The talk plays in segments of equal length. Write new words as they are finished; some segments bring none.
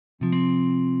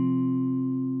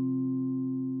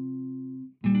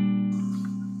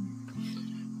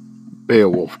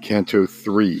Beowulf Canto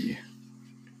 3.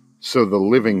 So the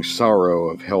living sorrow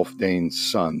of Healfdane's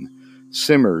son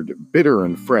simmered bitter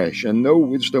and fresh, and no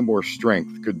wisdom or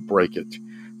strength could break it.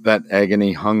 That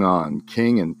agony hung on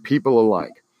king and people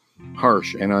alike,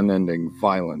 harsh and unending,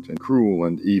 violent and cruel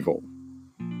and evil.